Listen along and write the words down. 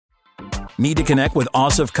Need to connect with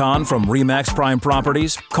Asif Khan from Remax Prime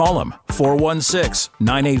Properties? Call him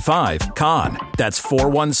 416-985-KHAN. That's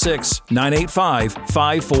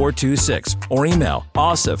 416-985-5426. Or email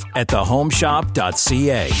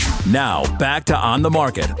asif@thehomeshop.ca. Now, back to On the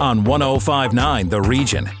Market on 105.9 The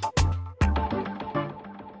Region.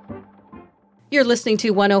 You're listening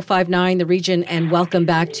to 105.9 The Region, and welcome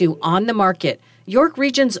back to On the Market, York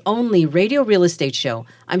Region's only radio real estate show.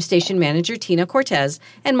 I'm station manager Tina Cortez,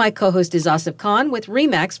 and my co-host is Asif Khan with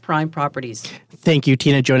Remax Prime Properties. Thank you,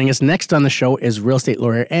 Tina. Joining us next on the show is real estate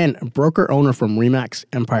lawyer and broker-owner from Remax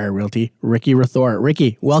Empire Realty, Ricky Rathore.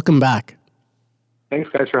 Ricky, welcome back. Thanks,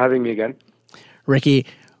 guys, for having me again. Ricky,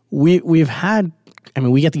 we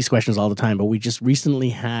get these questions all the time, but we just recently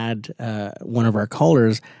had one of our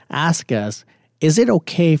callers ask us, is it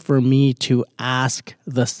okay for me to ask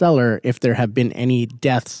the seller if there have been any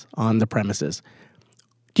deaths on the premises?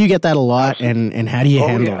 Do you get that a lot, and how do you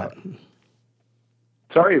handle it?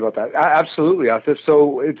 Sorry about that. Absolutely, Asif.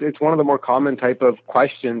 So it's one of the more common type of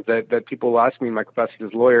questions that people ask me in my capacity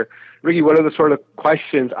as a lawyer. Ricky, what are the sort of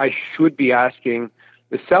questions I should be asking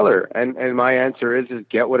the seller? And my answer is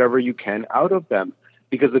get whatever you can out of them.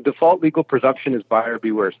 Because the default legal presumption is buyer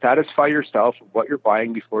beware. Satisfy yourself with what you're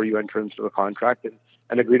buying before you enter into a contract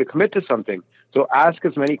and agree to commit to something. So ask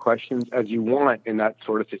as many questions as you want in that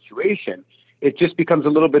sort of situation. It just becomes a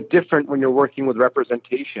little bit different when you're working with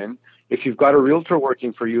representation. If you've got a realtor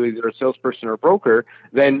working for you, either a salesperson or a broker,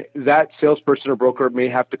 then that salesperson or broker may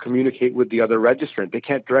have to communicate with the other registrant. They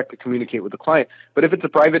can't directly communicate with the client. But if it's a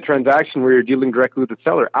private transaction where you're dealing directly with the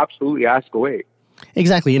seller, absolutely ask away.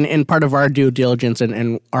 Exactly. And part of our due diligence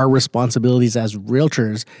and our responsibilities as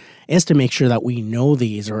realtors is to make sure that we know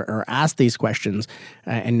these or ask these questions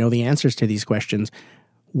and know the answers to these questions.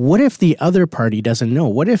 What if the other party doesn't know?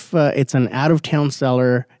 What if it's an out-of-town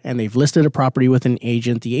seller and they've listed a property with an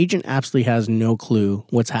agent? The agent absolutely has no clue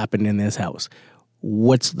what's happened in this house.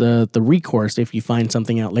 What's the recourse if you find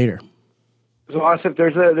something out later? So, Asif,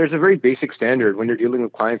 there's a very basic standard when you're dealing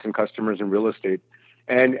with clients and customers in real estate.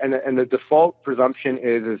 And the default presumption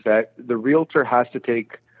is that the realtor has to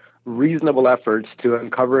take reasonable efforts to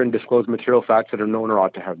uncover and disclose material facts that are known or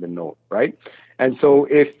ought to have been known, right? And so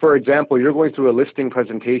if, for example, you're going through a listing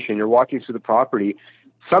presentation, you're walking through the property,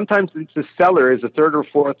 sometimes it's the seller is the third or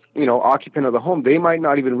fourth, occupant of the home. They might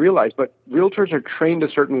not even realize, but realtors are trained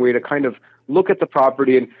a certain way to kind of look at the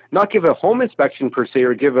property and not give a home inspection per se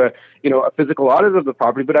or give a physical audit of the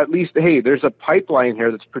property, but at least, hey, there's a pipeline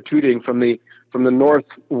here that's protruding from the north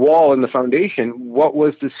wall in the foundation. What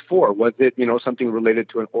was this for? Was it, something related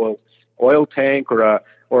to an oil tank or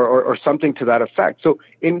something to that effect? So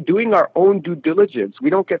in doing our own due diligence, we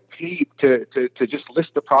don't get paid to just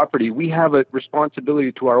list the property. We have a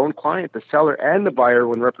responsibility to our own client, the seller and the buyer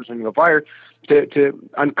when representing a buyer, to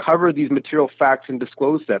uncover these material facts and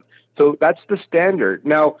disclose them. So that's the standard.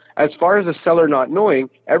 Now, as far as the seller not knowing,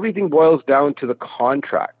 everything boils down to the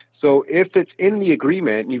contract. So if it's in the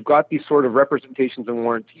agreement, you've got these sort of representations and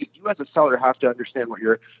warranties, you as a seller have to understand what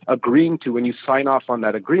you're agreeing to when you sign off on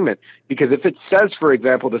that agreement. Because if it says, for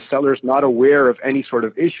example, the seller is not aware of any sort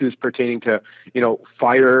of issues pertaining to,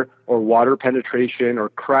 fire or water penetration or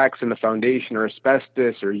cracks in the foundation or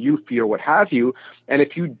asbestos or UFI or what have you, and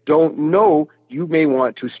if you don't know, you may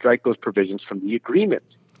want to strike those provisions from the agreement.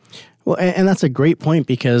 Well, and that's a great point,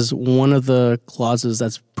 because one of the clauses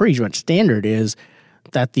that's pretty much standard is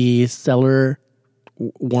that the seller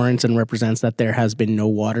warrants and represents that there has been no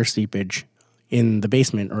water seepage in the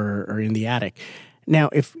basement or in the attic. Now,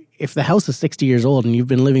 if the house is 60 years old and you've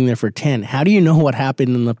been living there for 10, how do you know what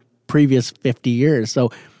happened in the previous 50 years? So,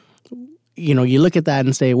 you look at that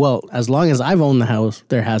and say, well, as long as I've owned the house,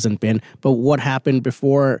 there hasn't been. But what happened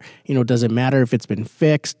before? Does it matter if it's been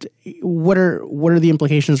fixed? What are the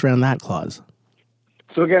implications around that clause?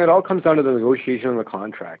 So again, it all comes down to the negotiation of the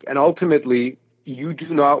contract. And ultimately, you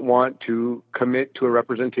do not want to commit to a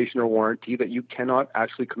representation or warranty that you cannot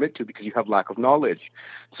actually commit to because you have lack of knowledge.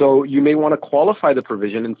 So you may want to qualify the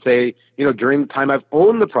provision and say, during the time I've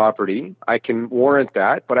owned the property, I can warrant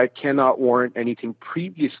that, but I cannot warrant anything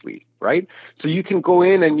previously, right? So you can go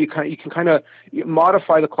in and you can kind of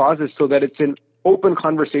modify the clauses so that it's in open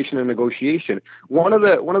conversation and negotiation. One of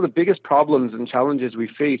the biggest problems and challenges we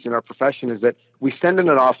face in our profession is that we send in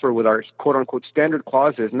an offer with our quote unquote standard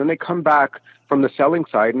clauses, and then they come back from the selling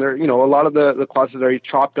side, and they're, a lot of the clauses are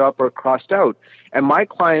chopped up or crossed out. And my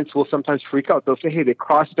clients will sometimes freak out. They'll say, hey, they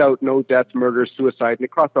crossed out no death, murder, suicide, and they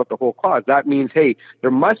crossed out the whole clause. That means, hey, there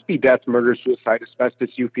must be death, murder, suicide,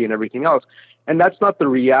 asbestos, UFI, and everything else. And that's not the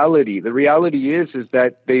reality. The reality is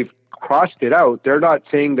that they've crossed it out, they're not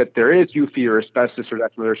saying that there is UFI or asbestos or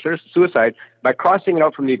death, murder, suicide. By crossing it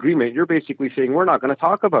out from the agreement, you're basically saying we're not going to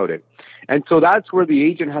talk about it. And so that's where the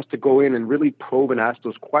agent has to go in and really probe and ask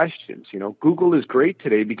those questions. Google is great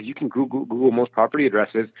today because you can Google most property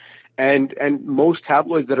addresses, and most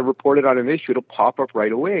tabloids that have reported on an issue, it'll pop up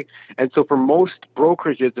right away. And so for most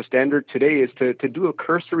brokerages, the standard today is to do a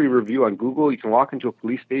cursory review on Google. You can walk into a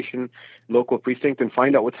police station, local precinct, and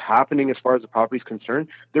find out what's happening as far as the property is concerned.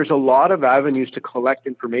 There's a lot of avenues to collect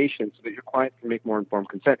information so that your client can make more informed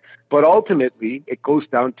consent. But ultimately, it goes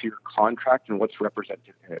down to your contract and what's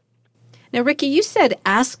represented in it. Now, Ricky, you said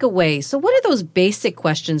ask away. So what are those basic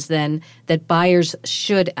questions then that buyers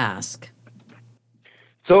should ask?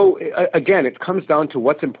 So again, it comes down to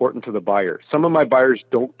what's important to the buyer. Some of my buyers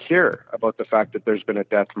don't care about the fact that there's been a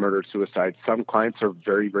death, murder, suicide. Some clients are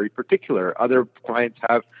very, very particular. Other clients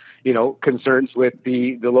have, concerns with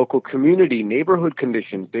the local community, neighborhood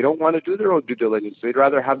conditions. They don't want to do their own due diligence. They'd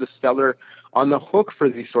rather have the seller on the hook for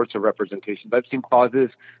these sorts of representations. I've seen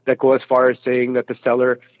clauses that go as far as saying that the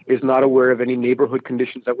seller is not aware of any neighborhood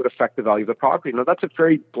conditions that would affect the value of the property. Now, that's a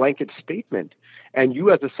very blanket statement, and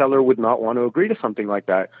you as a seller would not want to agree to something like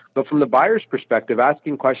that. But from the buyer's perspective,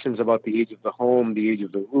 asking questions about the age of the home, the age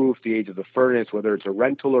of the roof, the age of the furnace, whether it's a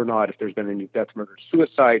rental or not, if there's been any death, murder,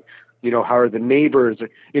 suicide, how are the neighbors,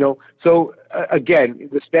 So again,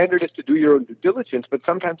 the standard is to do your own due diligence, but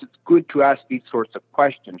sometimes it's good to ask these sorts of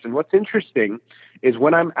questions. And what's interesting is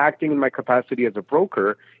when I'm acting in my capacity as a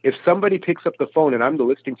broker, if somebody picks up the phone and I'm the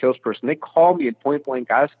listing salesperson, they call me and point blank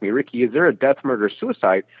ask me, Ricky, is there a death, murder,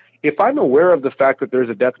 suicide? If I'm aware of the fact that there's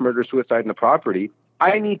a death, murder, suicide in the property,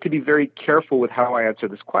 I need to be very careful with how I answer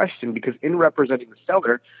this question, because in representing the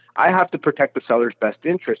seller, I have to protect the seller's best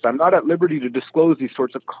interest. I'm not at liberty to disclose these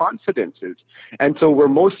sorts of confidences. And so where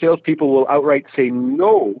most salespeople will outright say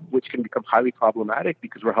no, which can become highly problematic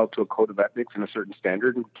because we're held to a code of ethics and a certain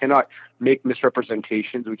standard, and we cannot make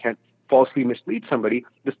misrepresentations, we can't falsely mislead somebody,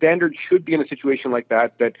 the standard should be in a situation like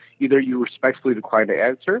that either you respectfully decline to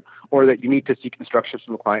answer or that you need to seek instructions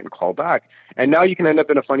from the client and call back. And now you can end up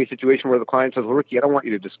in a funny situation where the client says, well, Ricky, I don't want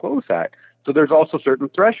you to disclose that. So there's also certain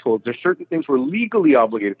thresholds. There's certain things we're legally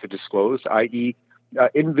obligated to disclose, i.e.,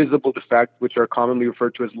 invisible defects, which are commonly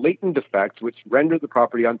referred to as latent defects, which render the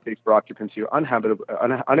property unsafe for occupancy or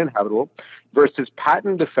uninhabitable, versus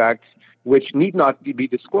patent defects, which need not be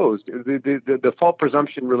disclosed. The default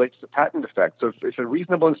presumption relates to patent defects. So if a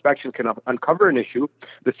reasonable inspection can uncover an issue,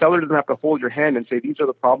 the seller doesn't have to hold your hand and say, these are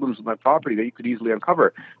the problems with my property that you could easily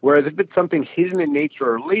uncover. Whereas if it's something hidden in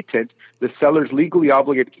nature or latent, the seller's legally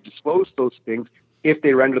obligated to disclose those things if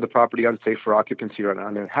they render the property unsafe for occupancy or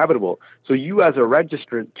uninhabitable. So you as a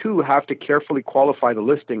registrant, too, have to carefully qualify the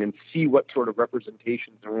listing and see what sort of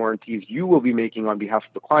representations and warranties you will be making on behalf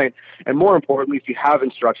of the client. And more importantly, if you have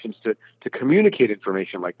instructions to communicate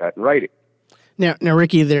information like that in writing. Now,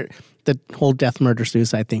 Ricky, the whole death, murder,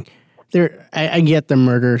 suicide thing, I get the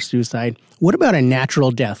murder, suicide. What about a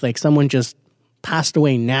natural death? Like someone just passed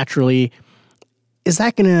away naturally. Is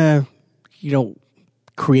that going to,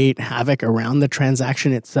 create havoc around the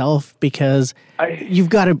transaction itself? Because you've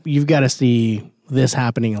got to see this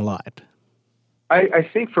happening a lot. I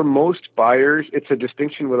think for most buyers, it's a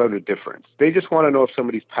distinction without a difference. They just want to know if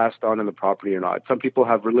somebody's passed on in the property or not. Some people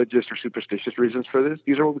have religious or superstitious reasons for this.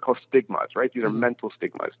 These are what we call stigmas, right? These are mental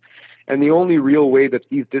stigmas. And the only real way that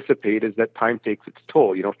these dissipate is that time takes its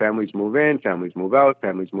toll. Families move in, families move out,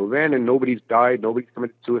 families move in, and nobody's died, nobody's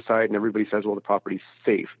committed suicide, and everybody says, well, the property's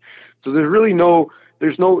safe. So there's really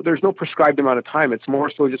there's no prescribed amount of time. It's more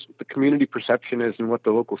so just what the community perception is and what the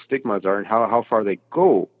local stigmas are and how far they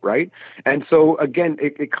go, right? And so, again,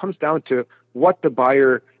 it comes down to what the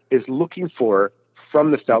buyer is looking for from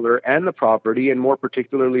the seller and the property, and more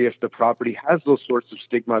particularly if the property has those sorts of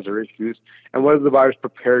stigmas or issues, and whether the buyer's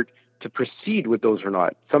prepared to proceed with those or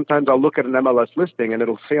not. Sometimes I'll look at an MLS listing and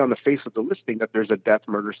it'll say on the face of the listing that there's a death,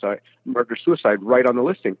 murder, suicide right on the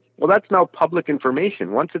listing. Well, that's now public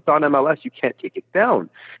information. Once it's on MLS, you can't take it down.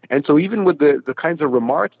 And so even with the kinds of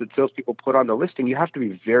remarks that salespeople put on the listing, you have to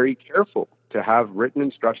be very careful to have written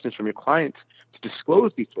instructions from your clients to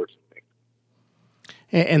disclose these sorts of things.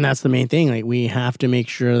 And that's the main thing. Like, we have to make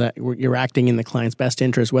sure that you're acting in the client's best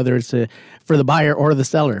interest, whether it's for the buyer or the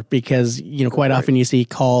seller, because, quite often you see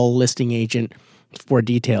call listing agent for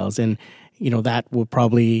details, and, that will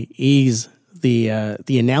probably ease the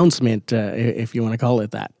announcement, if you want to call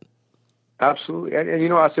it that. Absolutely. And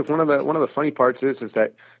Asif, one of the funny parts is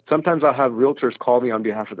that sometimes I'll have realtors call me on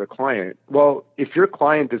behalf of their client. Well, if your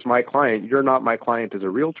client is my client, you're not my client as a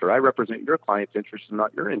realtor. I represent your client's interests and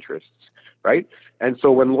not your interests, right? And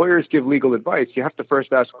so when lawyers give legal advice, you have to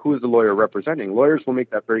first ask, who is the lawyer representing? Lawyers will make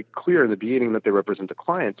that very clear in the beginning that they represent the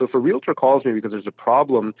client. So if a realtor calls me because there's a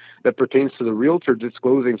problem that pertains to the realtor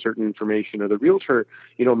disclosing certain information or the realtor,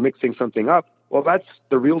 mixing something up, well, that's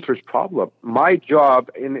the realtor's problem. My job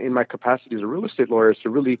in my capacity as a real estate lawyer is to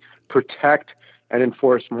really protect and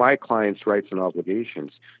enforce my client's rights and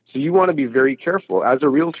obligations. So you want to be very careful. As a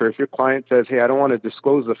realtor, if your client says, hey, I don't want to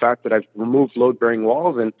disclose the fact that I've removed load-bearing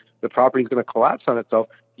walls and the property is going to collapse on itself,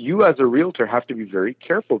 you as a realtor have to be very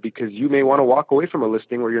careful because you may want to walk away from a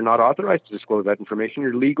listing where you're not authorized to disclose that information.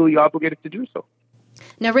 You're legally obligated to do so.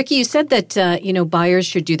 Now, Ricky, you said that, buyers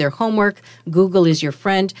should do their homework. Google is your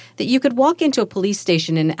friend, that you could walk into a police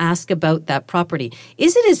station and ask about that property.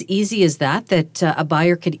 Is it as easy as that a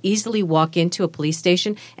buyer could easily walk into a police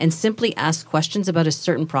station and simply ask questions about a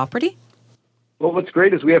certain property? Well, what's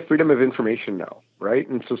great is we have freedom of information now, right?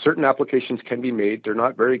 And so certain applications can be made. They're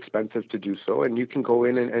not very expensive to do so, and you can go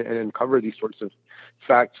in and uncover these sorts of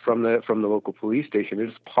facts from the local police station. It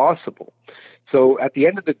is possible. So at the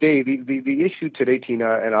end of the day, the issue today,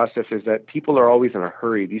 Tina and Asif, is that people are always in a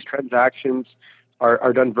hurry. These transactions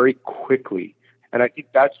are done very quickly, and I think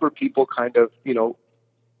that's where people kind of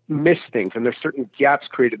miss things, and there's certain gaps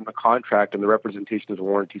created in the contract and the representations and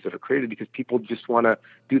warranties that are created because people just want to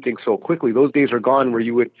do things so quickly. Those days are gone where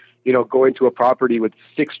you would, go into a property with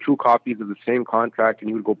 6 true copies of the same contract and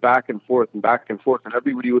you would go back and forth, and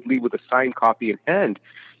everybody would leave with a signed copy in hand.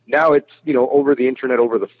 Now it's, over the internet,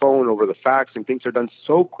 over the phone, over the fax, and things are done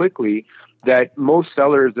so quickly that most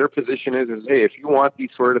sellers, their position is, hey, if you want these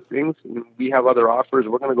sort of things, we have other offers.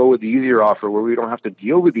 We're going to go with the easier offer where we don't have to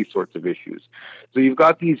deal with these sorts of issues. So you've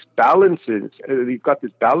got these balances, you've got this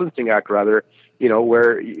balancing act, rather,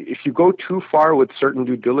 where if you go too far with certain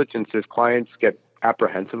due diligences, clients get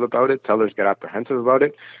apprehensive about it, sellers get apprehensive about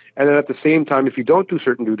it. And then at the same time, if you don't do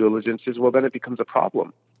certain due diligences, well, then it becomes a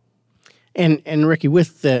problem. And Ricky,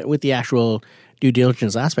 with the actual due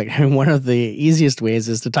diligence aspect, one of the easiest ways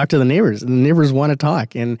is to talk to the neighbors, and the neighbors want to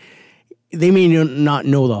talk, and they may not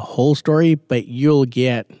know the whole story, but you'll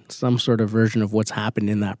get some sort of version of what's happened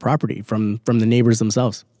in that property from the neighbors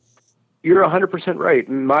themselves. You're 100% right.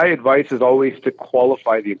 And my advice is always to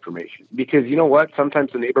qualify the information because you know what?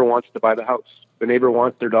 Sometimes the neighbor wants to buy the house. The neighbor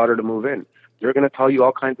wants their daughter to move in. They're going to tell you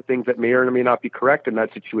all kinds of things that may or may not be correct in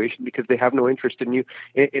that situation because they have no interest in you,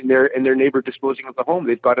 in their neighbor disposing of the home.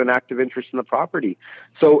 They've got an active interest in the property.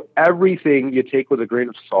 So everything you take with a grain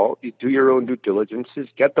of salt. You do your own due diligences,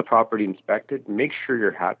 get the property inspected, make sure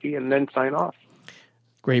you're happy, and then sign off.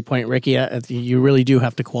 Great point, Ricky. You really do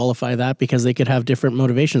have to qualify that because they could have different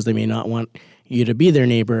motivations. They may not want you to be their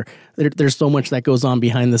neighbor. There's so much that goes on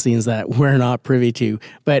behind the scenes that we're not privy to.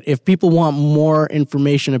 But if people want more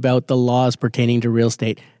information about the laws pertaining to real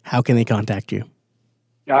estate, how can they contact you?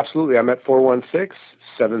 Absolutely. I'm at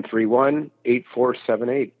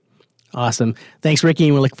 416-731-8478. Awesome. Thanks, Ricky.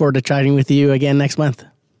 And we look forward to chatting with you again next month.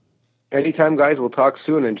 Anytime, guys. We'll talk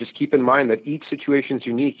soon. And just keep in mind that each situation is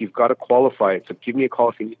unique. You've got to qualify it. So give me a call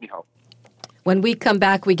if you need any help. When we come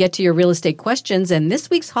back, we get to your real estate questions and this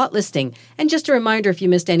week's hot listing. And just a reminder, if you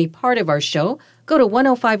missed any part of our show, go to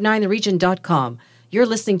 1059theregion.com. You're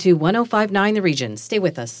listening to 1059 The Region. Stay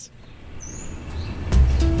with us.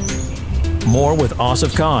 More with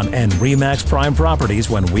Asif Khan and RE/MAX Prime Properties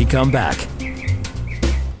when we come back.